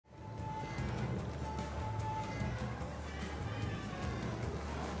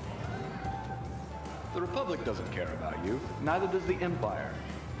The Republic doesn't care about you. Neither does the Empire.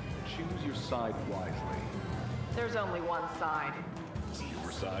 Choose your side wisely. There's only one side.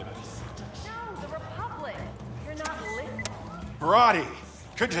 Your side? No, the Republic. You're not listening. Roddy,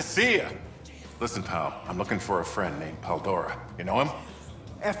 good to see you. Listen, pal, I'm looking for a friend named Paldora. You know him?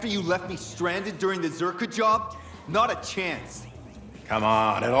 After you left me stranded during the Zerka job? Not a chance. Come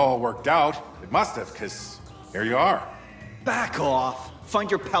on, it all worked out. It must have, because here you are. Back off.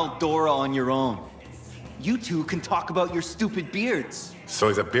 Find your Paldora on your own. You two can talk about your stupid beards. So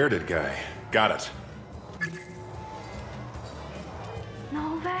he's a bearded guy. Got it.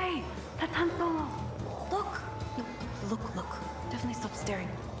 No way. That's Han Solo. Look. No, look. Definitely stop staring.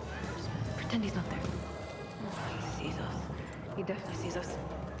 Just pretend he's not there. Oh, he sees us. He definitely sees us.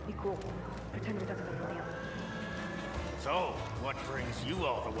 Be cool. Pretend we're talking about something else. So, what brings you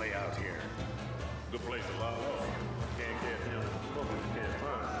all the way out here? Good place to lie low. Can't get him. Public can't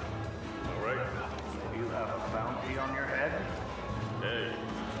find. All right? You have a bounty on your head? Hey,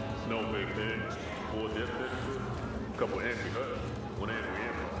 it's no big thing. 4 death sentences, a couple anti-huts, 1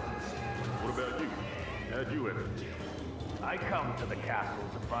 anti-empire. What about you? How'd you end up? I come to the castle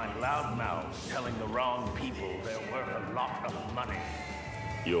to find loudmouths telling the wrong people they're worth a lot of money.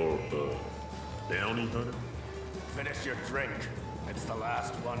 You're, bounty hunter? Finish your drink. It's the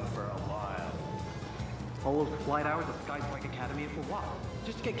last one for a while. All those flight hours of Skystrike Academy for what?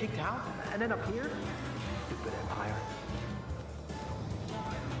 Just to get kicked out? And then up here? Stupid Empire.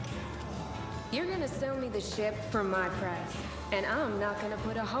 You're gonna sell me the ship for my price, and I'm not gonna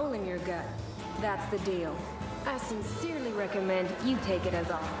put a hole in your gut. That's the deal. I sincerely recommend you take it as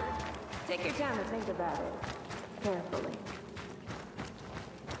offered. Take your time to think about it. Carefully.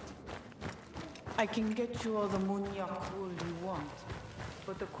 I can get you all the Munyak wool you want,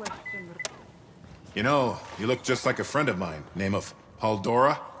 but the question... You know, you look just like a friend of mine, name of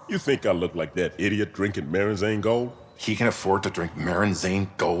Paldora. You think I look like that idiot drinking Marinzane Gold? He can afford to drink Marinzane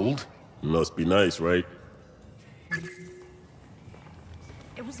Gold? Must be nice, right?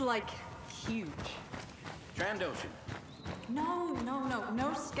 It was like... huge. Trandoshan.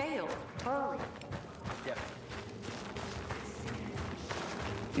 No scale. Hurry. Yep.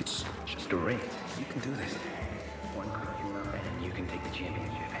 It's just a race. You can do this. One quick humor, and you can take the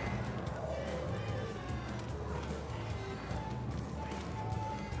championship.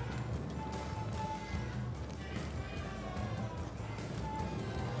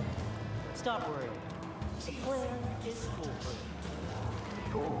 Stop worrying. The plan is foolproof.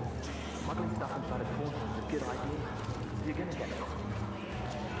 Cool. Smuggling stuff inside a corner is a good idea. You're gonna get caught.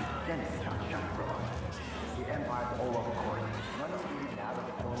 Then it's time to shine for us. The Empire's all over court. None of you now that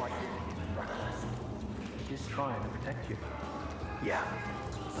the door like this is reckless. Just trying to protect you. Yeah.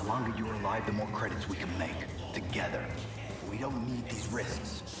 The longer you're alive, the more credits we can make. Together. We don't need these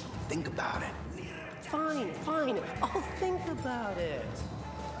risks. Think about it. Fine. I'll think about it.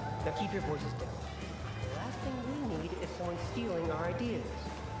 Now keep your voices down. The last thing we need is someone stealing our ideas.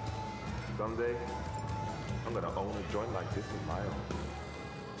 Someday, I'm gonna own a joint like this in my own.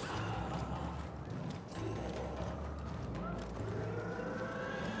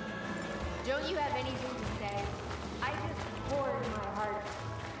 Don't you have anything to say? I just poured my heart.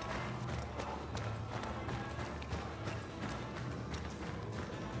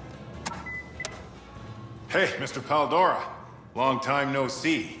 Hey, Mr. Paldora. Long time no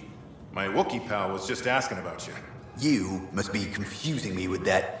see. My Wookiee pal was just asking about you. You must be confusing me with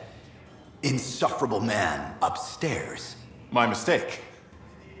that insufferable man upstairs. My mistake.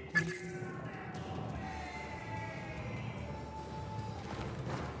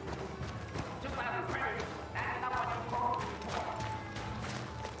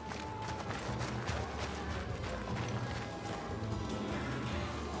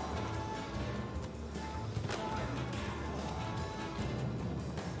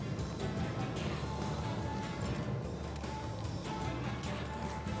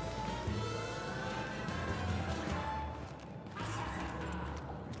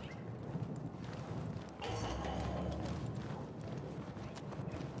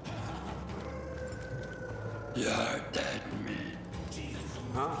 You're dead meat.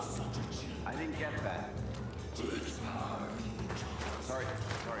 Huh? I didn't get that. Sorry.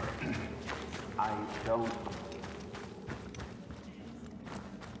 I don't...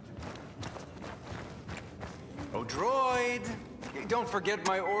 Oh, droid! Don't forget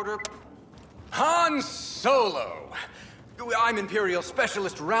my order. Han Solo! I'm Imperial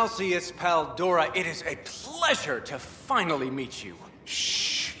Specialist Ralcius Paldora. It is a pleasure to finally meet you.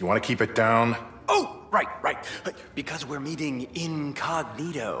 Shh. You want to keep it down? Oh, right. Because we're meeting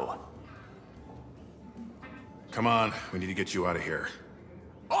incognito. Come on, we need to get you out of here.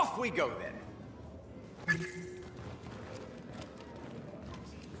 Off we go, then.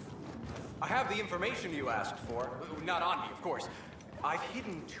 I have the information you asked for. Not on me, of course. I've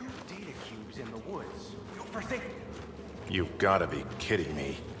hidden 2 data cubes in the woods. For safety. You've gotta be kidding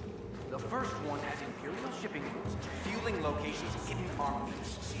me. The first one has Imperial shipping routes, fueling locations, hidden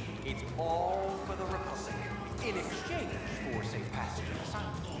armies. It's all for the Republic, in exchange for safe passage of the sun.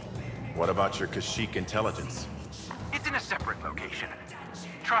 What about your Kashyyyk intelligence? It's in a separate location.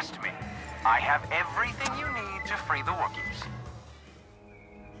 Trust me, I have everything you need to free the Wookiees.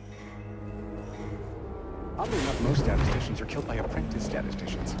 Oddly enough, most statisticians are killed by apprentice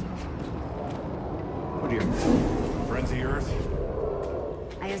statisticians. Oh dear. Friends of yours?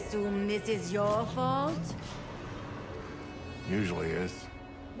 I assume this is your fault? Usually is.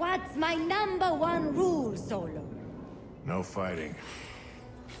 What's my #1 rule, Solo? No fighting.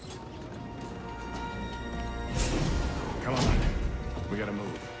 Come on. We gotta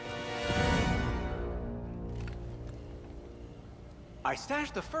move. I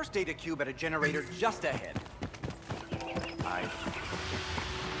stashed the first data cube at a generator just ahead.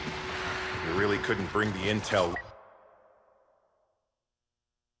 You really couldn't bring the intel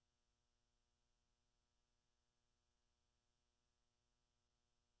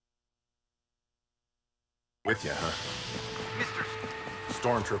with you, huh? Mr.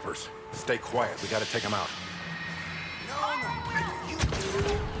 Stormtroopers, stay quiet. We gotta take them out. No! You do!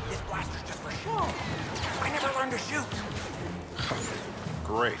 This blaster's just for show! I never learned to shoot!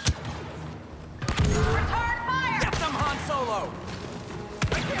 Great. Return fire! Get them, Han Solo!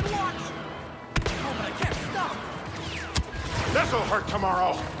 I can't watch! Oh, but I can't stop! This'll hurt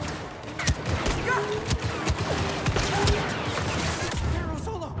tomorrow! Hero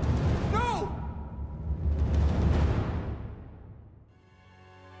Solo! No!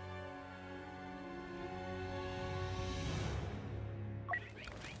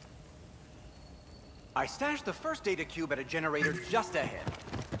 I stashed the first data cube at a generator just ahead.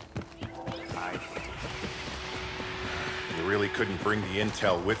 You really couldn't bring the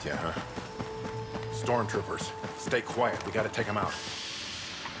intel with you, huh? Stormtroopers, stay quiet. We gotta take them out.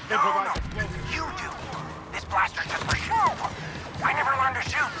 No! You do! This blaster's just for show! I never learned to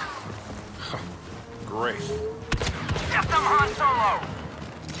shoot! Great. Get them, Han Solo!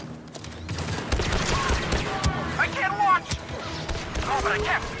 I can't watch! Oh, but I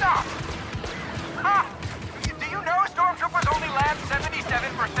can't stop! Huh? Do you know Stormtroopers only land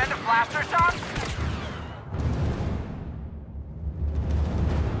 77% of blaster shots?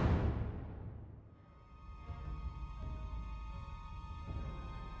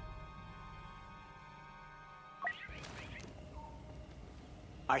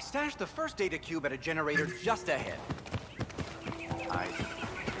 I stashed the first data cube at a generator just ahead.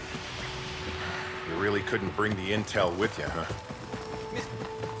 You really couldn't bring the intel with you, huh?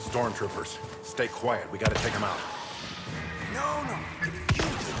 Stormtroopers, stay quiet. We gotta take them out. No! You do!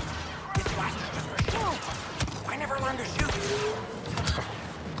 This blaster's just for show! I never learned to shoot!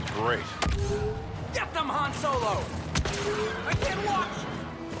 Great. Get them, Han Solo! I can't watch!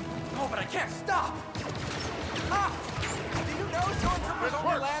 Oh, but I can't stop! Ah! Do you know Stormtroopers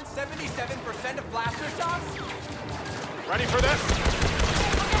only land 77% of blaster shots? Ready for this?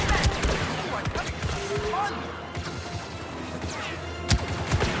 Oh, I'm having fun!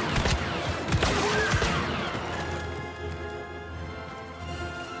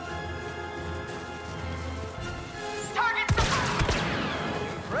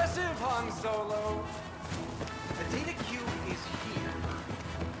 Impressive, Han Solo. The data cube is here.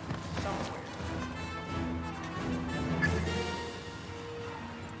 Somewhere.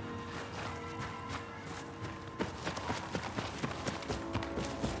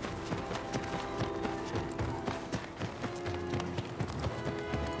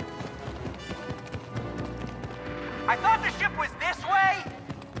 I thought the ship was this way!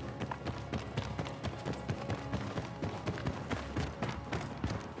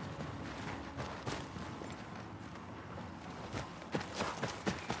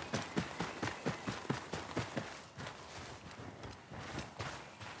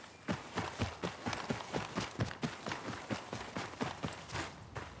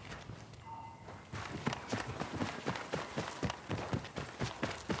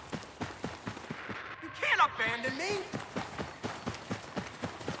 You can't abandon me!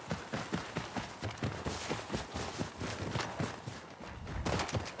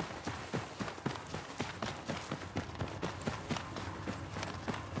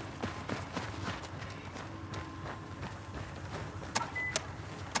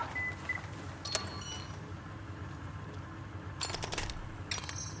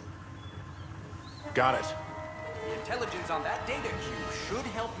 Got it. The intelligence on that data cube should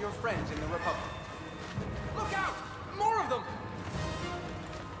help your friends in the Republic. Look out! More of them!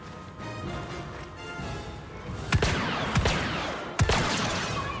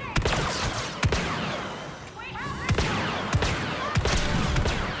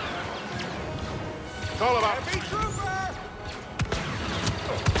 It's all about... Heavy trooper!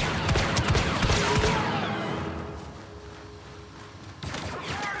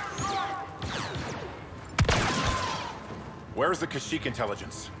 Where's the Kashyyyk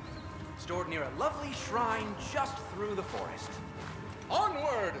intelligence? Stored near a lovely shrine just through the forest.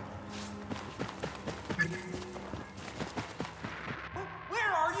 Onward!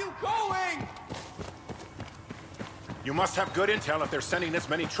 Where are you going? You must have good intel if they're sending this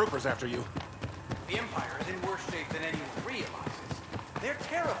many troopers after you. The Empire is in worse shape than anyone realizes. They're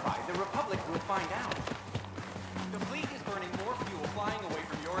terrified the Republic will find out. The fleet is burning more fuel flying away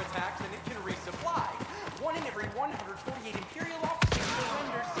from your attacks than it can resupply. 1 in every 148 Imperial officers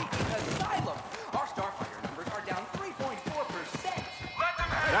surrender seeking asylum. Our starfighter numbers are down 3.4%.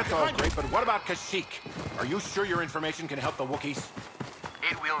 That's all great, but what about Kashyyyk? Are you sure your information can help the Wookiees?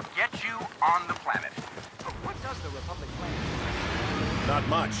 It will get you on the planet. But what does the Republic plan? Not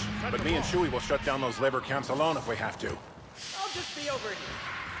much, but me and Chewie will shut down those labor camps alone if we have to. I'll just be over here.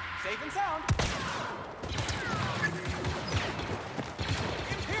 Safe and sound.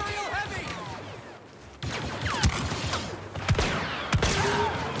 Imperial Heavy!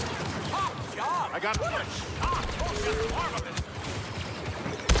 Top job! I got one.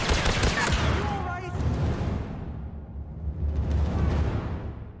 You all right?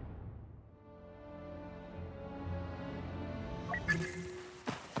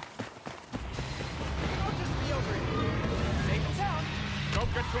 I'll just be over here. Safe and sound.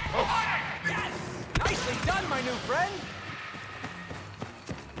 Don't get too close. Yes! Nicely done, my new friend!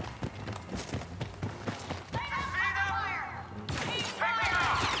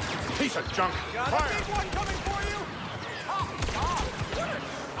 Piece of junk. Got a Fire! big one coming for you! Top job! What a shot!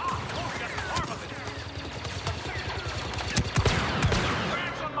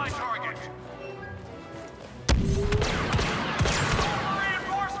 Range on my target.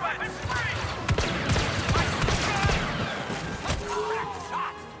 Reinforcements!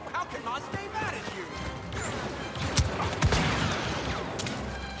 Shot! How can Maz stay mad at you?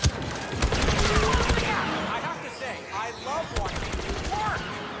 I have to say, I love watching you work!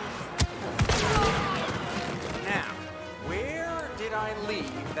 Now, where did I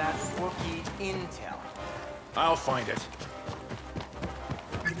leave that Wookiee intel? I'll find it.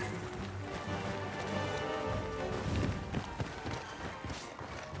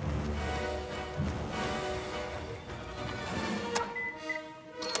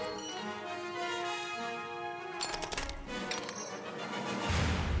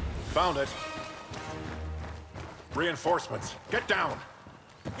 Found it. Reinforcements. Get down.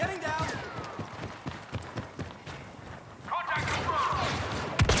 Getting down! Contact confirmed.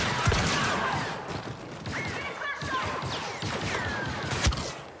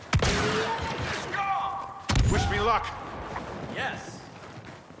 Wish me luck. Yes.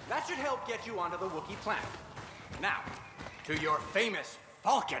 That should help get you onto the Wookiee planet. Now, to your famous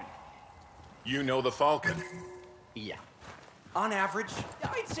Falcon. You know the Falcon. Yeah. On average,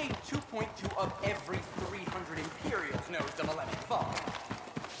 I'd say 2.2 of every 300 Imperials knows the Millennium Falcon.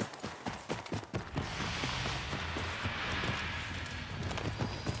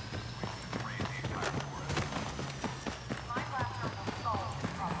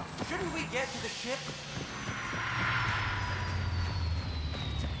 Shouldn't we get to the ship?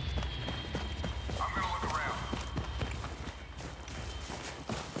 I'm gonna look around.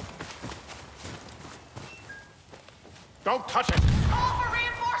 Don't touch it. Call for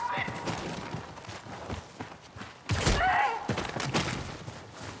reinforcements!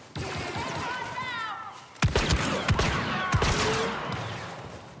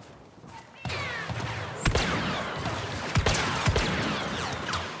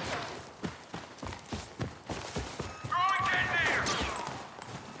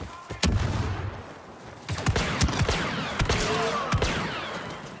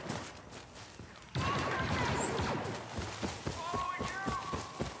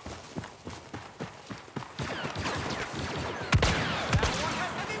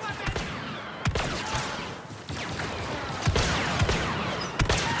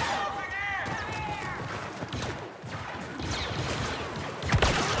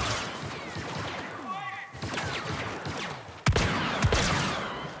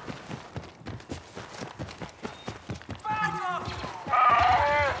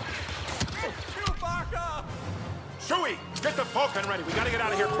 Chewie, get the Falcon ready. We gotta get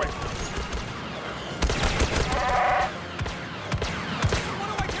out of here quick. What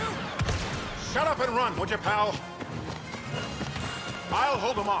do I do? Shut up and run, would you, pal? I'll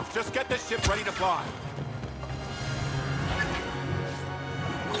hold them off. Just get this ship ready to fly.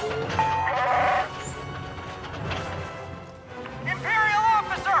 Imperial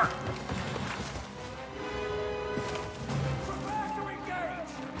officer! Prepare to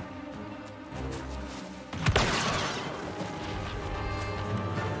engage!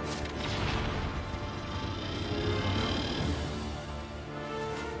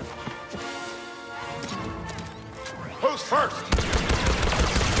 Who's first?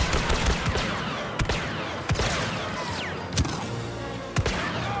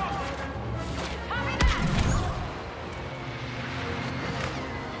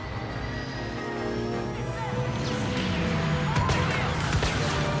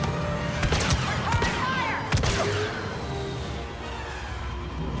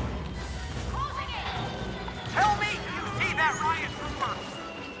 Tell me you see that riot trooper!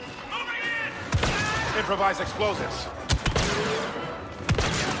 Moving in! Improvise explosives.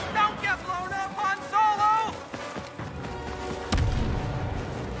 Don't get blown up, Han Solo!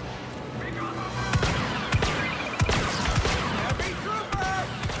 Heavy trooper!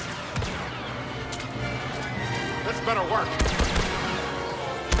 This better work.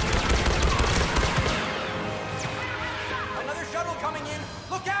 Another shuttle coming in.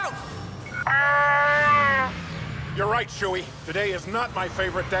 Look out! You're right, Chewie. Today is not my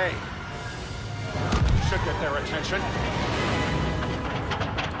favorite day. Should get their attention.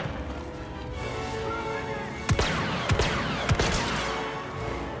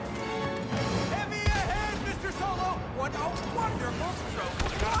 Heavy ahead, Mr. Solo! What a wonderful stroke!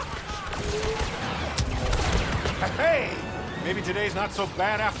 Hey! Maybe today's not so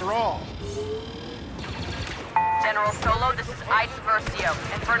bad after all. General Solo, this is Iden Versio.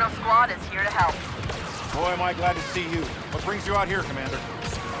 Inferno Squad is here to help. Boy, am I glad to see you. What brings you out here, Commander?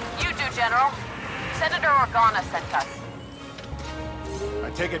 You do, General. Senator Organa sent us. I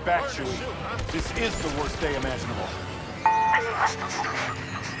take it back, Chewie. This is the worst day imaginable.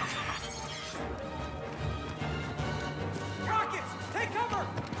 Rockets! Take cover!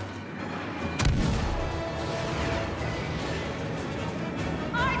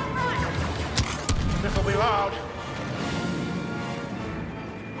 This'll be loud.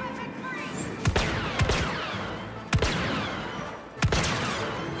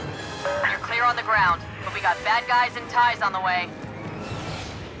 You're clear on the ground, but we got bad guys and ties on the way.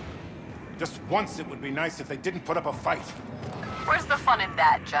 Just once it would be nice if they didn't put up a fight. Where's the fun in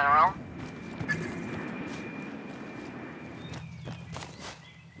that, General?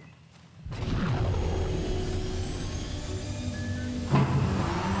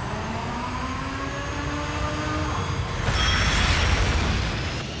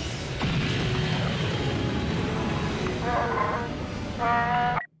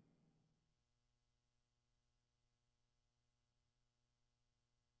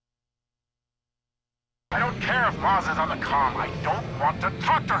 I don't care if Maz is on the comm. I don't want to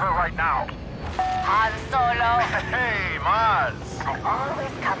talk to her right now. Han Solo. Hey, Maz. I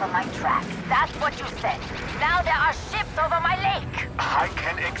always cover my tracks. That's what you said. Now there are ships over my lake. I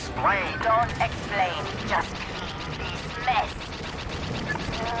can explain. Don't explain. Just clean this mess.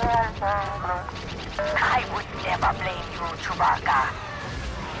 I would never blame you, Chewbacca.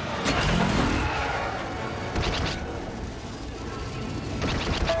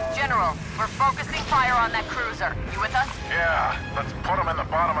 General, we're focusing fire on that cruiser. You with us? Yeah, let's put him in the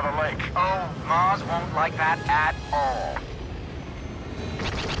bottom of the lake. Oh, Maz won't like that at all.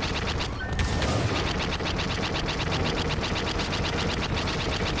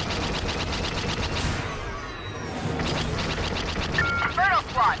 Inferno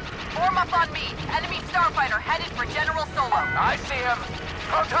Squad, form up on me. Enemy starfighter headed for General Solo. I see him.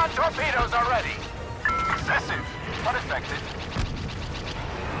 Proton torpedoes are ready. Excessive, but effective.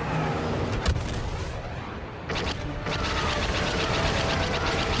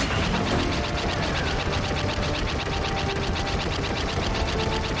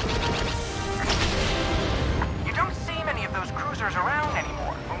 You don't see many of those cruisers around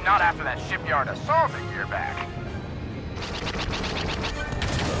anymore. Well, not after that shipyard assault a year back.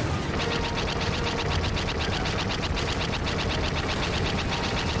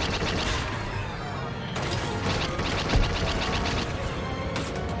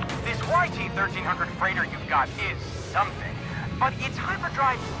 YT-1300 freighter you've got is something, but its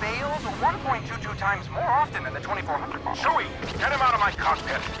hyperdrive fails 1.22 times more often than the 2400 model. Chewie, get him out of my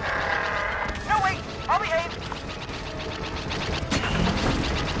cockpit. No, wait, I'll behave.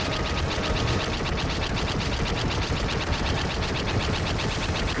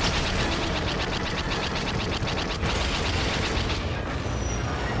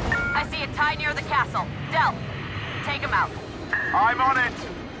 I see a tie near the castle. Del, take him out. I'm on it!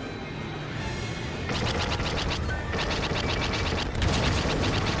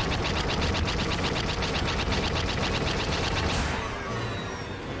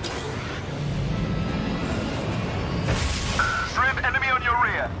 Shrimp, enemy on your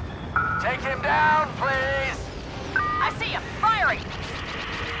rear. Take him down, please! I see him, firing!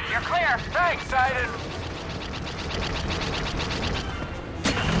 You're clear. Thanks, Aiden.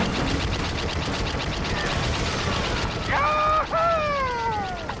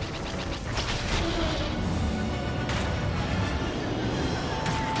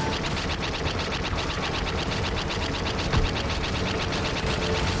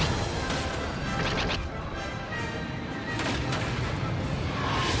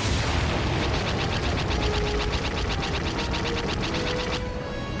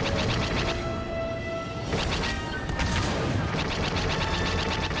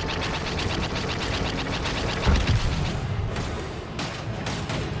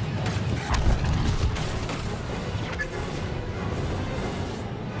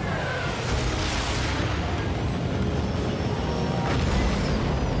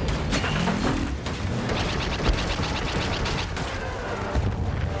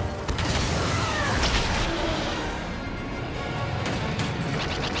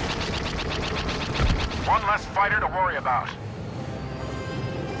 One less fighter to worry about.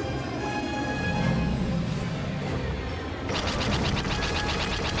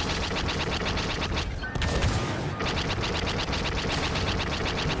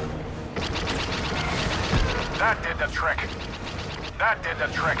 That did the trick. That did the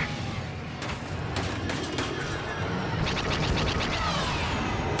trick.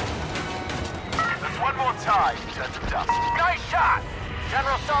 There's one more tie. Turn to dust. Nice shot!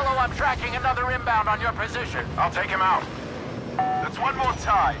 General Solo, I'm tracking another inbound on your position. I'll take him out. That's one more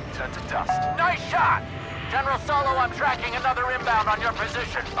tie. Turn to dust. Nice shot! General Solo, I'm tracking another inbound on your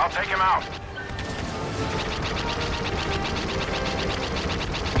position. I'll take him out.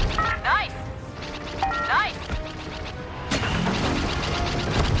 Nice! Nice!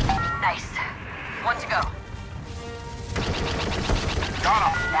 Nice. One to go. Got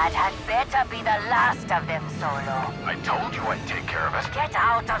him. That had better be the last of them, Solo. I told you I'd take care of it. Get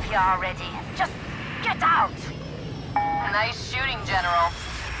out of here already. Just get out! Nice shooting, General.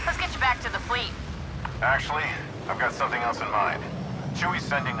 Let's get you back to the fleet. Actually, I've got something else in mind. Chewie's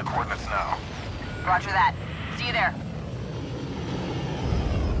sending the coordinates now. Roger that. See you there.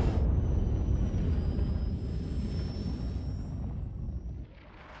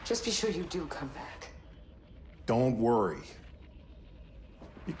 Just be sure you do come back. Don't worry.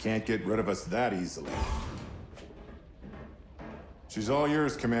 You can't get rid of us that easily. She's all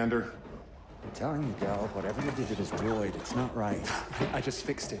yours, Commander. I'm telling you, Del, whatever you did to this droid, it's not right. I just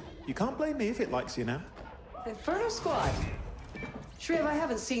fixed it. You can't blame me if it likes you now. Inferno Squad. Shriv, I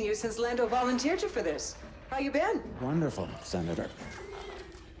haven't seen you since Lando volunteered you for this. How you been? Wonderful, Senator.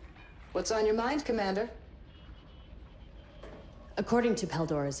 What's on your mind, Commander? According to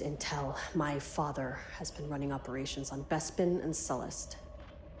Paldora's intel, my father has been running operations on Bespin and Sullust.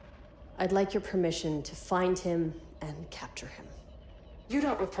 I'd like your permission to find him and capture him. You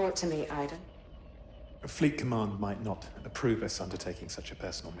don't report to me, Aiden. Fleet Command might not approve us undertaking such a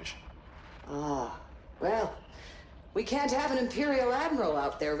personal mission. Ah, well, we can't have an Imperial Admiral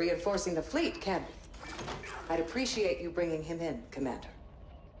out there reinforcing the fleet, can we? I'd appreciate you bringing him in, Commander.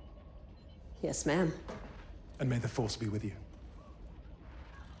 Yes, ma'am. And may the Force be with you.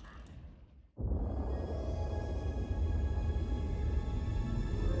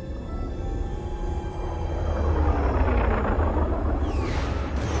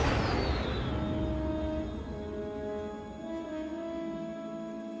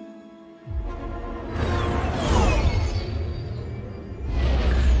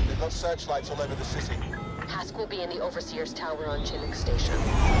 Searchlights all over the city. Task will be in the Overseer's Tower on Chinook Station.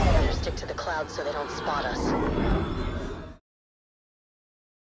 Better stick to the clouds so they don't spot us.